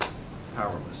Egypt,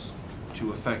 powerless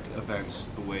to affect events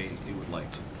the way it would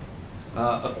like to?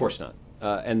 Of course not.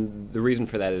 And the reason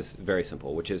for that is very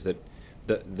simple, which is that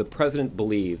the president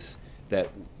believes that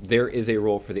there is a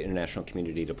role for the international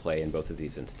community to play in both of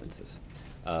these instances.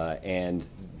 And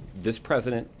this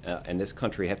president and this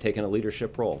country have taken a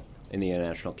leadership role in the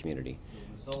international community.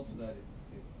 The results of that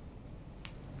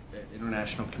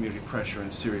international community pressure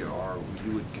in Syria are,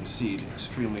 you would concede,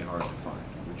 extremely hard to find,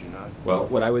 would you not? Well,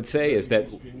 what I would say is that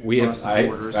we have,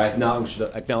 I've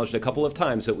acknowledged a couple of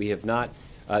times that we have not,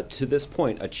 to this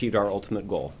point, achieved our ultimate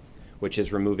goal, which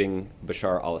is removing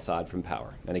Bashar al-Assad from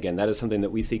power. And again, that is something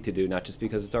that we seek to do, not just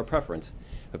because it's our preference,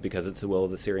 but because it's the will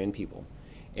of the Syrian people.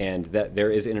 And that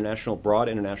there is broad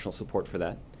international support for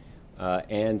that.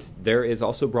 And there is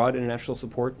also broad international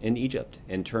support in Egypt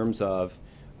in terms of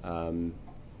asking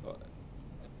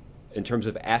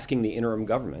the interim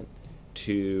government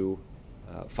to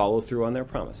follow through on their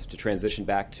promise to transition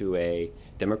back to a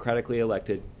democratically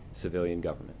elected civilian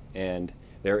government. And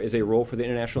there is a role for the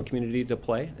international community to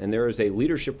play, and there is a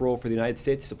leadership role for the United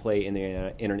States to play in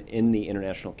the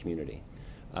international community.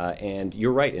 And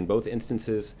you're right, in both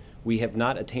instances, we have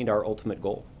not attained our ultimate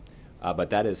goal. But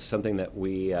that is something that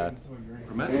we...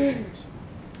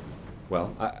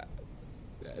 well,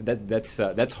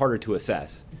 that's harder to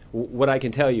assess. What I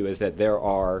can tell you is that there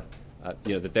are,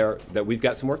 that we've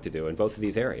got some work to do in both of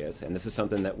these areas, and this is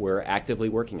something that we're actively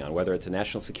working on. Whether it's a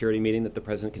national security meeting that the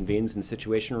president convenes in the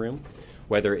Situation Room,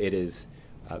 whether it is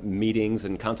meetings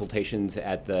and consultations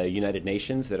at the United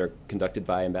Nations that are conducted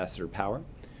by Ambassador Power,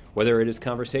 whether it is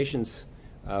conversations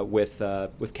with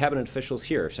cabinet officials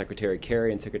here, Secretary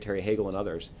Kerry and Secretary Hagel and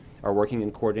others are working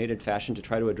in coordinated fashion to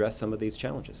try to address some of these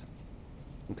challenges.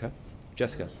 Okay,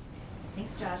 Jessica.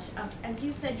 Thanks, Josh. As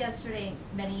you said yesterday,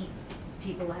 many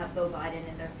people have Beau Biden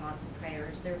in their thoughts and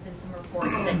prayers. There have been some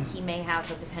reports that he may have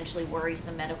a potentially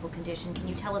worrisome medical condition. Can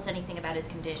you tell us anything about his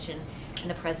condition and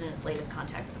the president's latest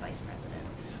contact with the vice president?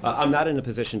 I'm not in a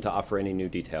position to offer any new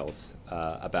details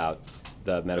about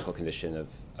the medical condition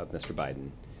of Mr. Biden.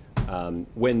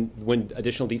 When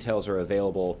additional details are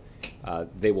available,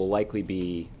 they will likely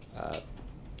be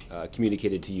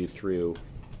communicated to you through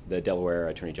the Delaware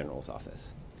Attorney General's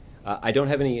office. I don't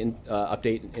have any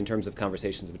update in terms of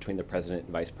conversations between the president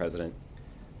and vice president.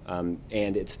 And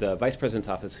it's the vice president's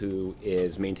office who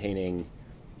is maintaining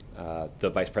the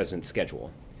vice president's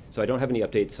schedule. So I don't have any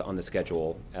updates on the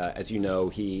schedule. As you know,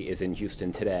 he is in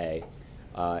Houston today.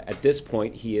 At this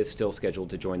point, he is still scheduled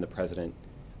to join the president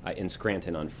in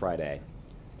Scranton on Friday.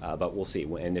 But we'll see.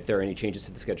 And if there are any changes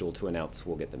to the schedule to announce,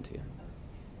 we'll get them to you.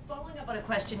 Following up on a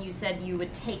question you said you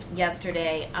would take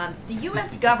yesterday, the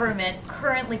U.S. government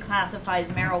currently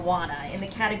classifies marijuana in the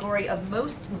category of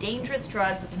most dangerous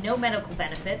drugs with no medical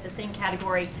benefit, the same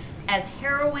category as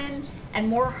heroin, and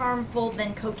more harmful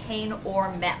than cocaine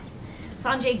or meth.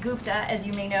 Sanjay Gupta, as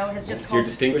you may know, has just called... Your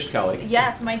distinguished colleague.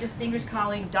 Yes, my distinguished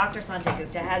colleague, Dr. Sanjay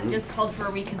Gupta, has just called for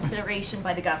a reconsideration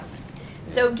by the government.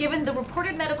 So given the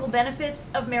reported medical benefits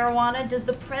of marijuana, does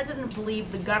the president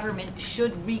believe the government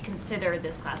should reconsider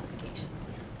this classification?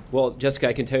 Well, Jessica,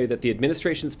 I can tell you that the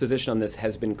administration's position on this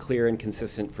has been clear and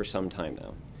consistent for some time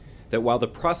now. That while the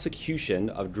prosecution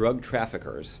of drug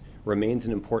traffickers remains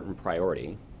an important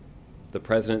priority, the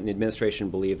president and the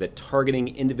administration believe that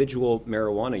targeting individual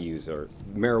marijuana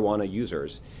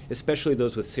users, especially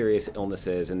those with serious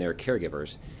illnesses and their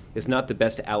caregivers, is not the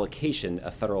best allocation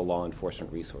of federal law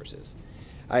enforcement resources.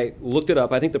 I looked it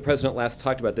up. I think the president last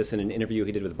talked about this in an interview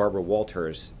he did with Barbara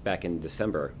Walters back in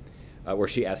December, where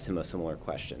she asked him a similar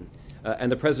question. And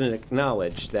the president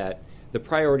acknowledged that the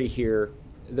priority here,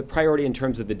 the priority in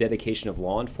terms of the dedication of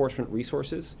law enforcement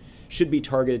resources, should be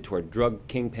targeted toward drug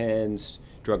kingpins,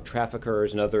 drug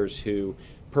traffickers, and others who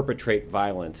perpetrate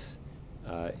violence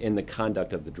in the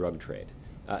conduct of the drug trade.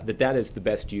 That is the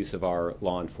best use of our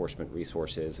law enforcement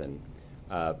resources. And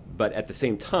but at the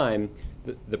same time,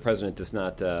 the president does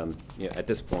not, at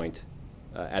this point,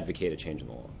 advocate a change in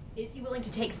the law. Is he willing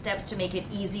to take steps to make it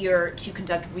easier to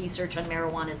conduct research on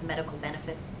marijuana's medical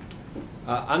benefits?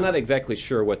 I'm not exactly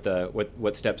sure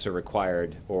what steps are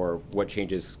required or what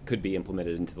changes could be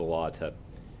implemented into the law to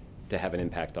have an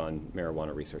impact on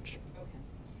marijuana research.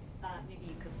 Okay. Maybe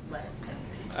you could let us know.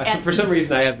 So for some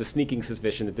reason, I have the sneaking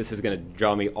suspicion that this is going to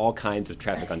draw me all kinds of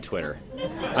traffic on Twitter.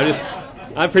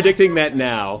 I'm predicting that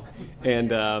now, and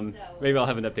maybe I'll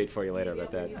have an update for you later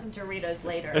about that. Use some Doritos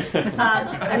later.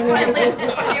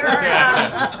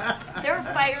 There are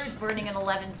fires burning in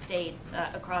 11 states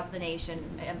across the nation,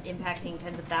 impacting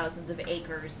tens of thousands of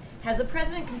acres. Has the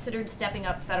president considered stepping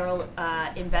up federal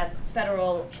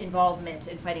involvement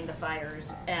in fighting the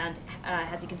fires, and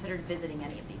has he considered visiting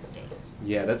any of these states?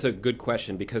 Yeah, that's a good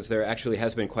question, because there actually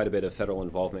has been quite a bit of federal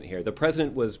involvement here. The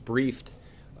president was briefed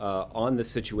on the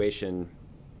situation.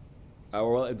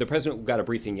 The president got a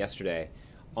briefing yesterday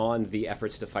on the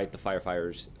efforts to fight the fire.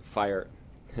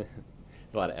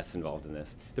 A lot of F's involved in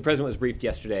this. The president was briefed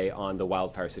yesterday on the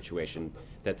wildfire situation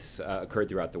that's occurred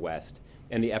throughout the West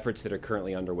and the efforts that are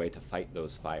currently underway to fight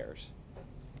those fires.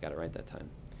 Got it right that time.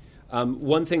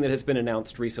 One thing that has been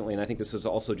announced recently, and I think this was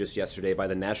also just yesterday, by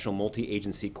the National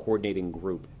Multi-Agency Coordinating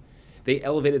Group, they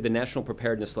elevated the national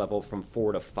preparedness level from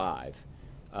 4 to 5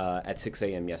 at 6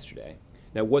 a.m. yesterday.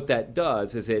 Now, what that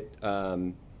does is it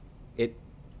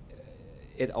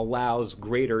allows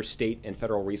greater state and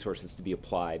federal resources to be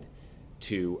applied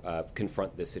to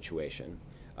confront this situation.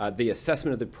 The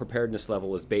assessment of the preparedness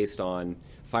level is based on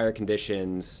fire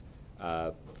conditions,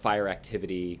 fire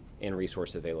activity, and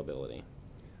resource availability.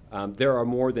 There are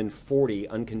more than 40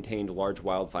 uncontained large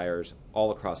wildfires all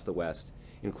across the West,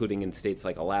 including in states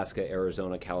like Alaska,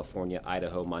 Arizona, California,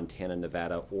 Idaho, Montana,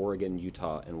 Nevada, Oregon,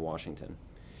 Utah, and Washington.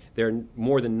 There are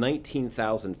more than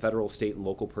 19,000 federal, state, and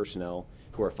local personnel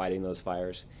who are fighting those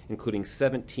fires, including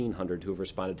 1,700 who have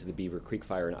responded to the Beaver Creek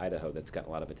fire in Idaho that's gotten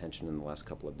a lot of attention in the last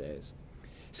couple of days.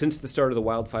 Since the start of the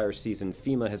wildfire season,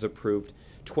 FEMA has approved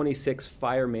 26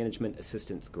 fire management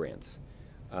assistance grants,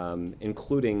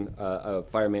 including a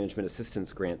fire management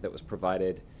assistance grant that was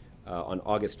provided on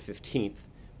August 15th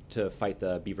to fight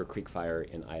the Beaver Creek fire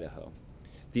in Idaho.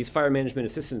 These fire management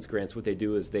assistance grants, what they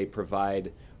do is they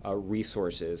provide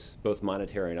resources, both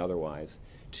monetary and otherwise,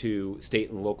 to state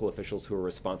and local officials who are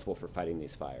responsible for fighting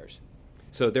these fires.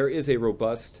 So there is a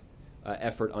robust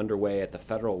effort underway at the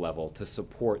federal level to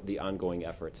support the ongoing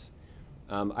efforts.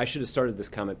 I should have started this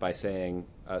comment by saying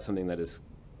something that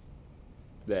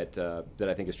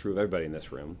I think is true of everybody in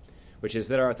this room, which is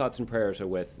that our thoughts and prayers are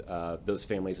with those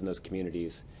families and those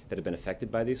communities that have been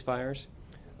affected by these fires,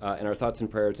 and our thoughts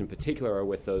and prayers in particular are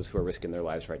with those who are risking their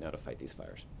lives right now to fight these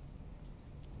fires.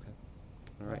 Okay.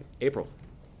 All right, April.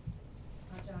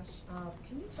 Josh,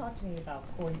 can you talk to me about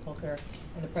Cory Booker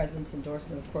and the president's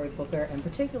endorsement of Cory Booker, and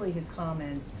particularly his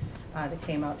comments that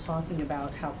came out talking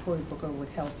about how Cory Booker would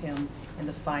help him in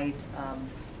the fight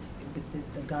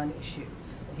with the gun issue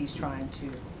that he's trying to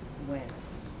win?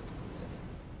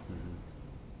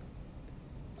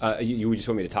 You just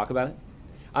want me to talk about it?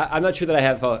 I'm not sure that I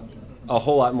have a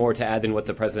whole lot more to add than what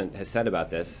the president has said about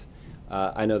this.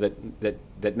 I know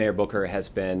that Mayor Booker has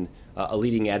been a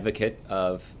leading advocate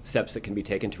of steps that can be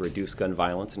taken to reduce gun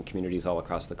violence in communities all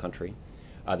across the country.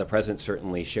 The president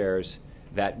certainly shares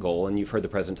that goal, and you've heard the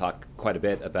president talk quite a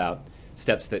bit about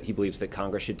steps that he believes that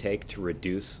Congress should take to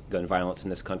reduce gun violence in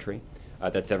this country.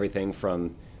 That's everything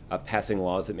from passing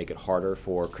laws that make it harder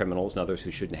for criminals and others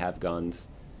who shouldn't have guns,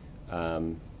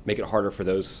 make it harder for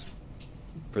those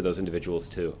individuals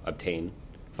to obtain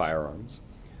firearms.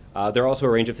 There are also a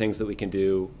range of things that we can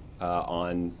do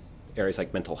on areas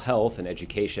like mental health and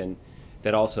education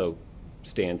that also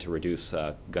stand to reduce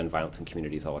gun violence in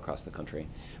communities all across the country.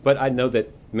 But I know that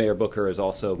Mayor Booker has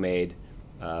also made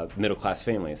middle-class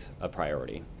families a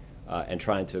priority and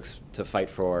trying to fight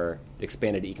for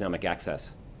expanded economic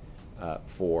access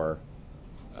or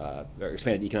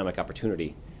expanded economic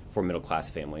opportunity for middle-class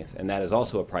families. And that is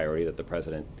also a priority that the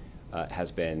president has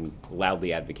been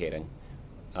loudly advocating.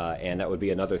 And that would be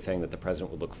another thing that the president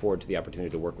would look forward to the opportunity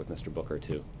to work with Mr. Booker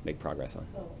to make progress on.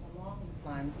 So along this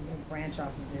line, we're going to branch off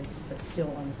of this, but still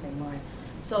on the same line.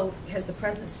 So has the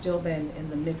president still been in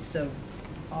the midst of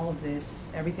all of this,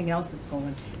 everything else that's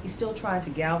going, he's still trying to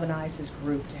galvanize his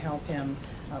group to help him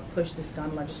push this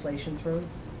gun legislation through,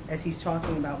 as he's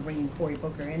talking about bringing Cory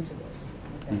Booker into this?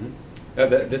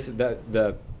 Okay.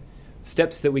 The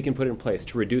steps that we can put in place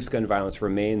to reduce gun violence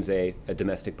remains a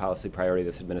domestic policy priority of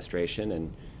this administration,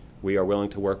 and we are willing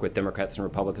to work with Democrats and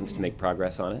Republicans to make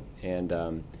progress on it.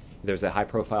 And there's a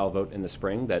high-profile vote in the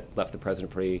spring that left the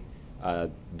president pretty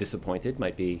disappointed,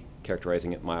 might be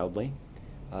characterizing it mildly.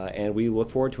 And we look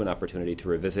forward to an opportunity to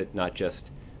revisit not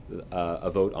just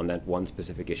a vote on that one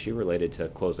specific issue related to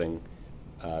closing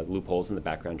loopholes in the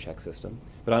background check system,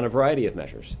 but on a variety of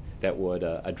measures that would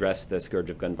address the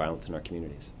scourge of gun violence in our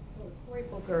communities. So is Cory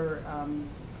Booker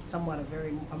somewhat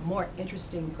a more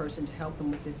interesting person to help him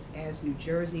with this, as New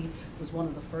Jersey was one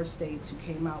of the first states who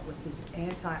came out with this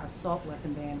anti-assault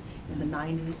weapon ban in the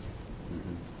 90s?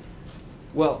 Mm-hmm.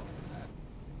 Well,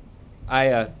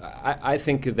 I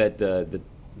think that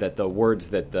the words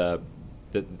that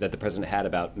the president had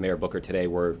about Mayor Booker today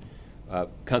were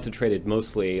concentrated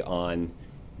mostly on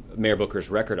Mayor Booker's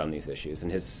record on these issues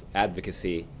and his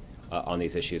advocacy on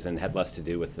these issues, and had less to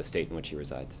do with the state in which he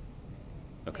resides.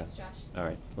 Okay. Thanks, Josh. All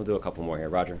right. We'll do a couple more here.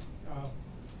 Roger.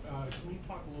 Can we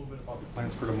talk a little bit about the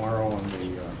plans for tomorrow on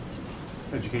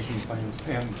the education plans,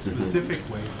 and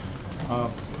specifically,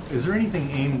 is there anything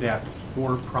aimed at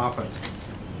for-profit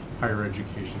higher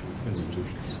education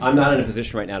institutions? I'm not in a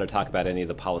position right now to talk about any of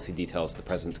the policy details the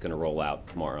president's going to roll out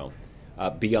tomorrow,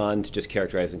 beyond just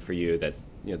characterizing for you that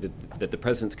that the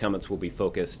president's comments will be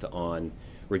focused on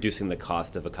reducing the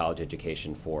cost of a college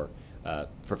education for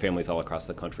families all across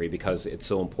the country, because it's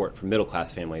so important for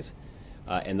middle-class families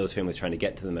and those families trying to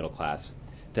get to the middle class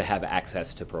to have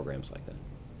access to programs like that.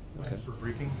 Okay. Plans for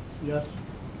briefing? Yes.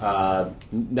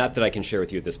 Not that I can share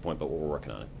with you at this point, but we're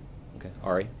working on it. Okay.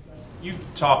 Ari? You've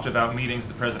talked about meetings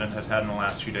the president has had in the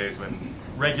last few days with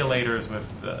regulators, with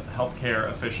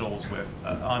healthcare officials,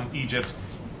 on Egypt.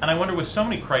 And I wonder, with so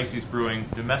many crises brewing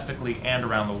domestically and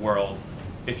around the world,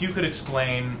 if you could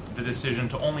explain the decision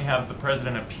to only have the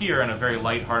president appear in a very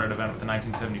lighthearted event with the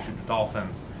 1972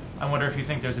 Dolphins. I wonder if you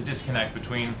think there's a disconnect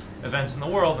between events in the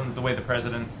world and the way the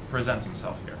president presents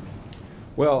himself here.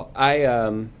 Well,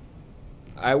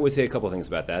 I would say a couple of things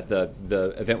about that.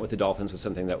 The event with the Dolphins was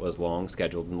something that was long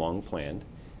scheduled and long planned,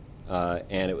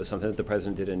 and it was something that the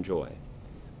president did enjoy.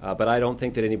 But I don't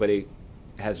think that anybody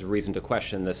has reason to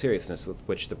question the seriousness with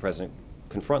which the president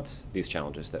confronts these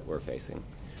challenges that we're facing.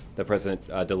 The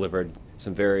president delivered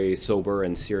some very sober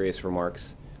and serious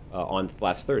remarks on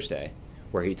last Thursday,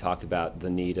 where he talked about the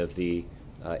need of the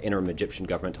interim Egyptian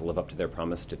government to live up to their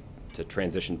promise to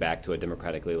transition back to a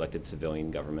democratically elected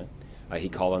civilian government. He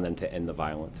called on them to end the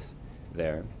violence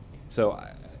there. So,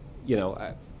 you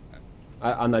know,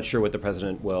 I'm not sure what the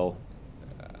president will,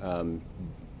 I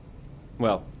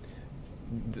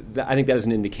think that is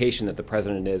an indication that the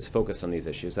president is focused on these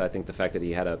issues. I think the fact that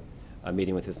he had a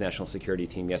meeting with his national security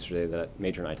team yesterday that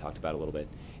Major and I talked about a little bit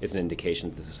is an indication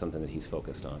that this is something that he's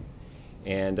focused on.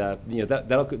 And, you know,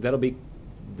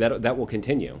 that will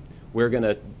continue. We're going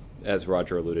to, as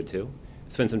Roger alluded to,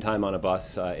 spend some time on a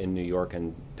bus in New York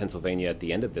and Pennsylvania at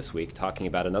the end of this week talking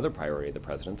about another priority of the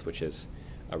president's, which is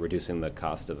reducing the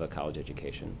cost of a college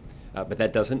education. But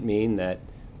that doesn't mean that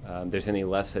there's any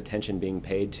less attention being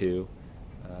paid to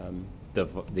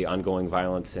the ongoing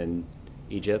violence in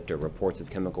Egypt or reports of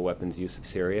chemical weapons use of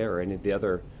Syria or any of the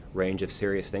other range of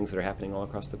serious things that are happening all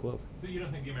across the globe. But you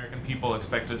don't think the American people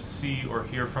expect to see or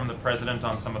hear from the president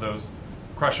on some of those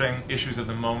crushing issues of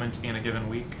the moment in a given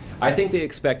week? I think they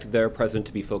expect their president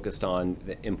to be focused on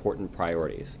the important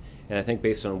priorities. And I think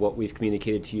based on what we've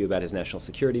communicated to you about his national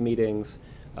security meetings,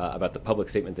 about the public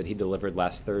statement that he delivered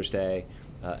last Thursday,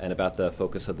 and about the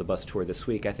focus of the bus tour this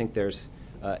week, I think there's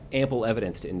ample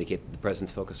evidence to indicate that the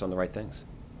president's focused on the right things.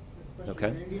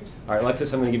 Okay? All right,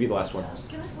 Alexis, I'm going to give you the last one.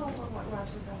 Can I follow up on what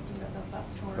Roger was asking about the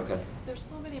bus tour? Okay. There's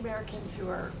so many Americans who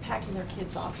are packing their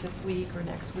kids off this week or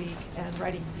next week and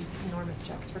writing these enormous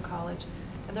checks for college,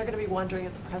 and they're going to be wondering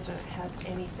if the president has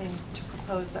anything to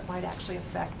propose that might actually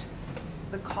affect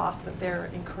the costs that they're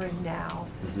incurring now.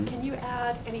 Mm-hmm. Can you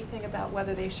add anything about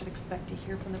whether they should expect to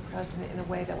hear from the president in a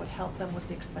way that would help them with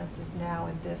the expenses now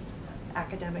in this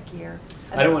academic year?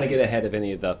 I don't want to get ahead of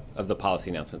any of the policy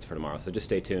announcements for tomorrow, so just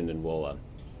stay tuned and we'll... Can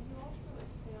you also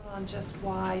expand on just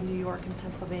why New York and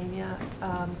Pennsylvania,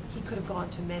 he could have gone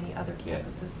to many other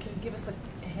campuses. Can you give us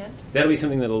a hint? That'll be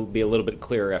something that'll be a little bit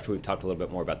clearer after we've talked a little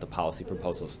bit more about the policy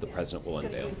proposals the president will He's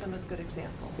going to unveil. use them as good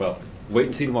examples. Well, wait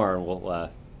and see tomorrow and we'll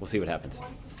see what happens. I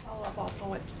want to follow up also on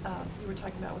what you were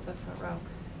talking about with the front row.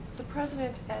 The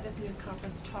president at his news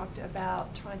conference talked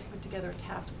about trying to put together a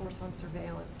task force on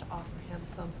surveillance to offer him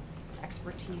some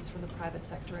expertise from the private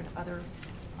sector and other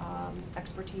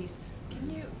expertise. Can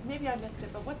you, maybe I missed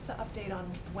it, but what's the update on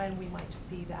when we might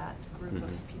see that group of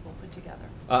people put together?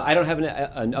 I don't have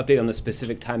an update on the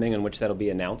specific timing on which that'll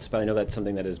be announced, but I know that's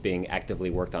something that is being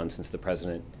actively worked on since the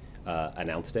president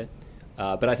announced it.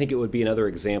 But I think it would be another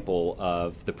example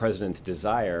of the president's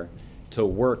desire to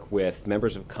work with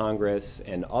members of Congress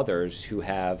and others who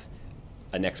have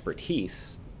an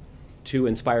expertise to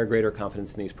inspire greater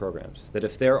confidence in these programs. That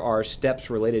if there are steps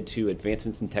related to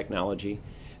advancements in technology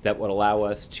that would allow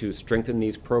us to strengthen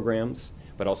these programs,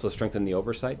 but also strengthen the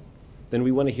oversight, then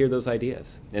we want to hear those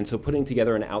ideas. And so putting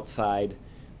together an outside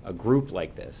group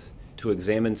like this to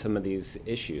examine some of these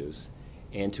issues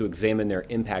and to examine their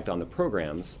impact on the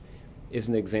programs is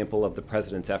an example of the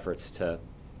president's efforts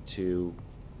to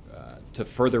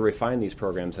further refine these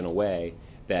programs in a way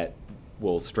that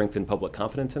will strengthen public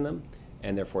confidence in them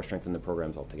and therefore strengthen the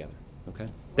programs altogether. Okay?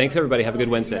 Thanks, everybody. Have a good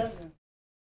Wednesday.